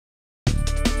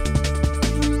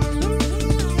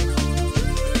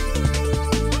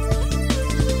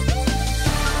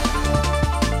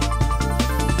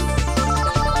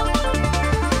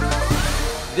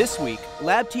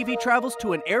Lab TV travels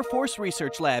to an Air Force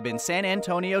research lab in San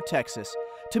Antonio, Texas,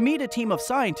 to meet a team of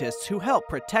scientists who help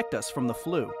protect us from the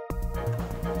flu.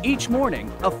 Each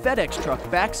morning, a FedEx truck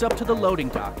backs up to the loading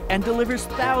dock and delivers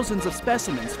thousands of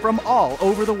specimens from all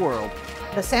over the world.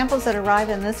 The samples that arrive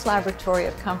in this laboratory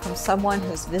have come from someone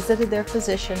who's visited their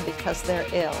physician because they're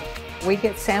ill. We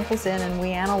get samples in and we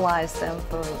analyze them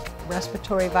for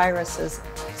respiratory viruses,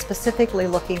 specifically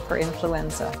looking for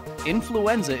influenza.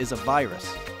 Influenza is a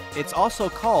virus. It's also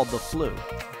called the flu.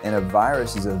 And a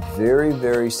virus is a very,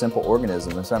 very simple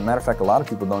organism. As a matter of fact, a lot of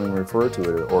people don't even refer to it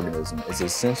as an organism. It's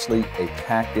essentially a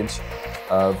package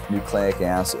of nucleic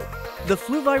acid. The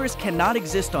flu virus cannot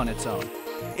exist on its own.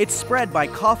 It's spread by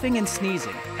coughing and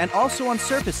sneezing, and also on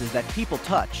surfaces that people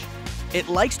touch. It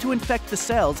likes to infect the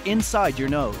cells inside your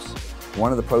nose.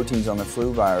 One of the proteins on the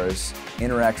flu virus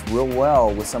interacts real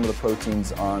well with some of the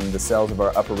proteins on the cells of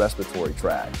our upper respiratory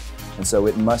tract. And so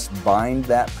it must bind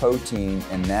that protein,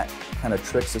 and that kind of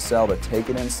tricks the cell to take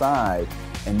it inside.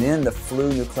 And then the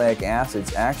flu nucleic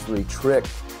acids actually trick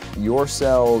your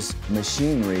cell's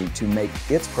machinery to make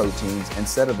its proteins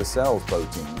instead of the cell's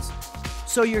proteins.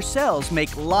 So your cells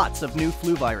make lots of new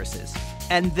flu viruses,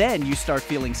 and then you start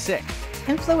feeling sick.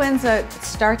 Influenza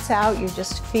starts out, you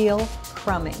just feel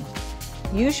crumbing.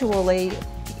 Usually,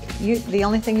 the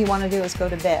only thing you want to do is go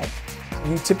to bed.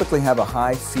 You typically have a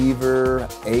high fever,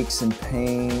 aches and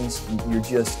pains. You're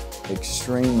just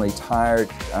extremely tired,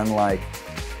 unlike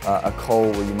a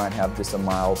cold where you might have just a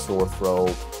mild sore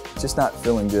throat. Just not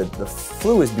feeling good. The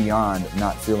flu is beyond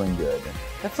not feeling good.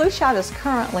 The flu shot is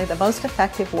currently the most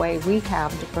effective way we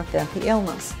have to prevent the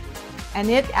illness. And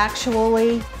it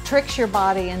actually tricks your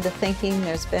body into thinking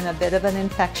there's been a bit of an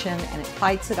infection, and it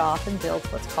fights it off and builds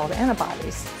what's called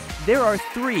antibodies. There are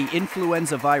 3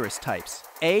 influenza virus types,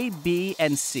 A, B,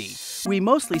 and C. We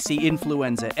mostly see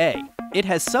influenza A. It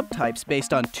has subtypes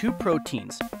based on 2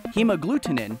 proteins,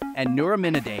 hemagglutinin and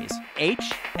neuraminidase,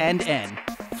 H and N.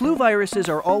 Flu viruses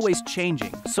are always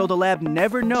changing, so the lab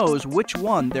never knows which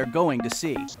one they're going to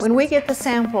see. When we get the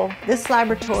sample, this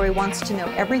laboratory wants to know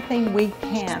everything we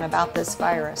can about this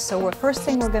virus. So the first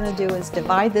thing we're going to do is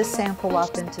divide this sample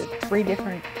up into 3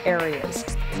 different areas.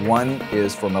 One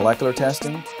is for molecular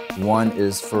testing, one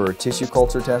is for tissue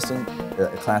culture testing,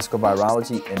 classical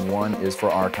virology, and one is for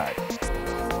archiving.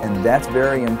 And that's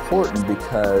very important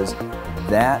because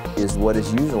that is what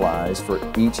is utilized for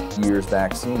each year's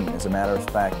vaccine. As a matter of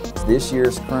fact, this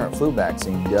year's current flu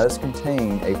vaccine does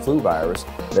contain a flu virus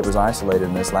that was isolated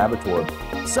in this laboratory.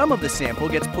 Some of the sample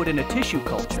gets put in a tissue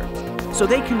culture, so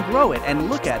they can grow it and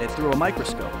look at it through a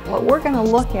microscope. What we're going to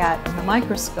look at in the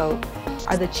microscope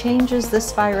are the changes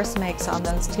this virus makes on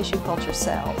those tissue culture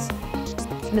cells.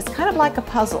 And it's kind of like a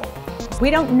puzzle. We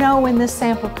don't know when this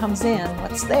sample comes in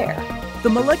what's there. The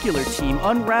molecular team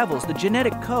unravels the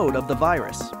genetic code of the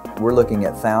virus. We're looking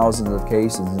at thousands of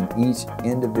cases, and each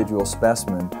individual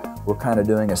specimen, we're kind of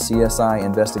doing a CSI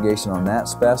investigation on that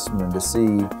specimen to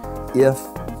see if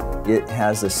it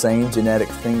has the same genetic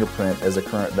fingerprint as a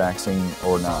current vaccine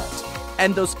or not.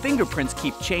 And those fingerprints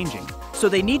keep changing, so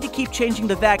they need to keep changing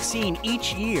the vaccine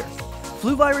each year.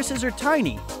 Flu viruses are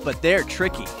tiny, but they're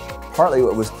tricky. Partly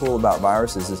what was cool about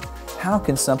viruses is how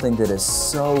can something that is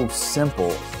so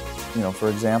simple, for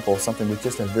example, something with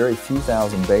just a very few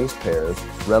thousand base pairs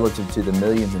relative to the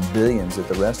millions and billions that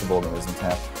the rest of organisms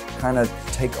have, kind of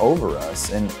take over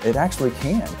us, and it actually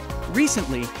can.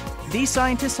 Recently, these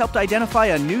scientists helped identify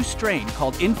a new strain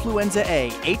called Influenza A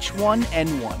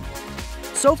H1N1.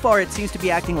 So far, it seems to be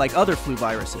acting like other flu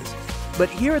viruses. But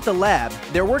here at the lab,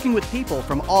 they're working with people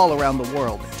from all around the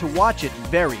world to watch it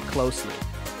very closely.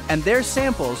 And their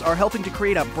samples are helping to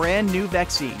create a brand new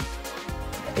vaccine.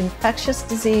 Infectious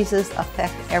diseases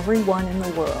affect everyone in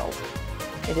the world.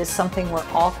 It is something we're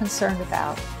all concerned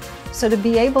about. So to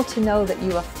be able to know that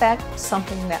you affect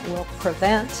something that will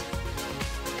prevent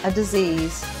a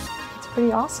disease, it's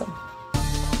pretty awesome.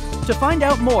 To find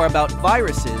out more about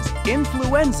viruses,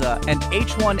 influenza, and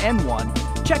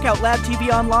H1N1, check out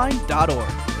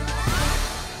labtvonline.org.